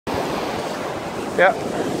Yeah.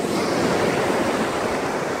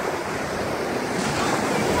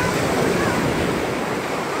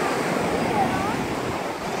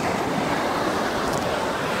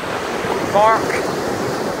 Mark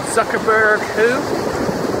Zuckerberg, who?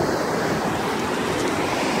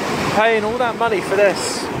 Paying all that money for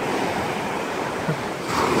this.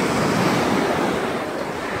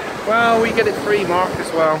 Well, we get it free, Mark,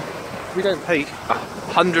 as well. We don't pay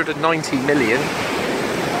 190 million.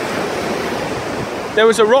 There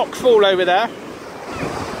was a rock fall over there,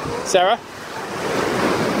 Sarah.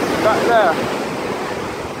 Back there.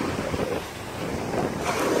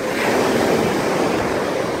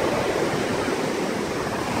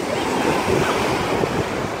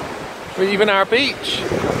 Even our beach.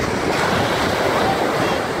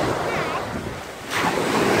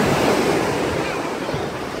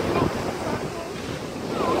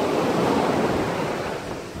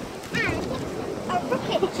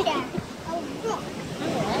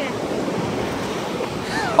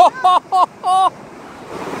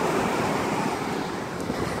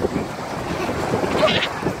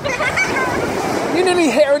 You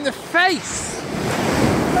nearly hit her in the face.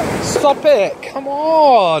 Stop it! Come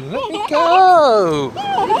on! Let me go!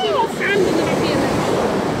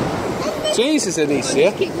 Jesus,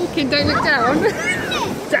 Alicia! Keep walking, don't look down.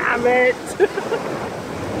 Damn it!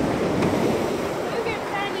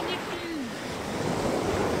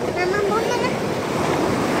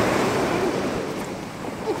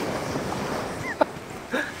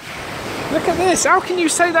 Look at this! How can you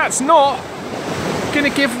say that's not gonna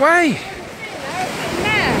give way?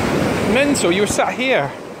 Mental! You were sat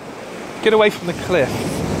here. Get away from the cliff.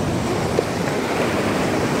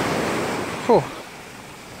 Oh.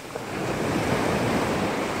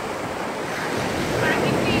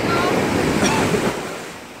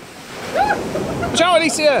 Watch out,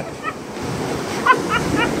 Alicia!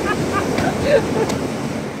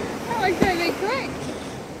 That was really quick.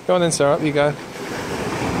 Go on then, Sarah, up you go. There's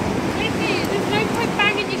no point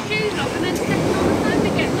banging your shoes off and then stepping on the sand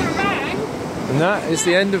again. No bang. And that is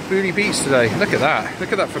the end of Boolly Beach today. Look at that.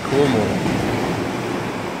 Look at that for Cornwall.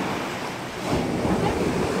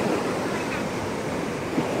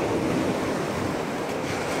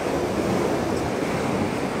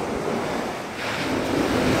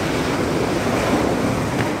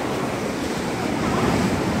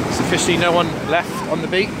 There's officially no one left on the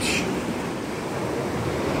beach.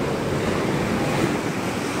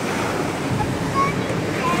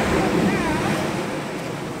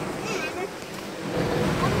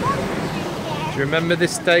 Do you remember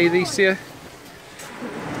this day, Alicia?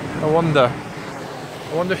 I wonder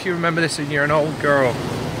if you remember this when you're an old girl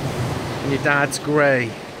and your dad's grey.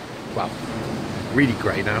 Well, really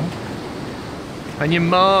grey now. And your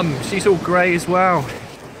mum, she's all grey as well.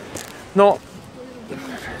 Not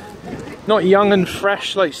young and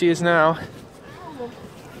fresh like she is now.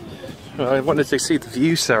 I wanted to see the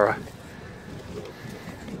view, Sarah.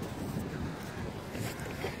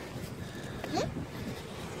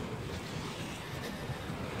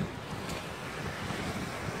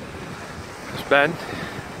 Ben.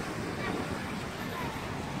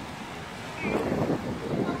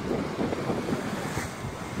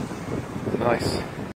 Nice.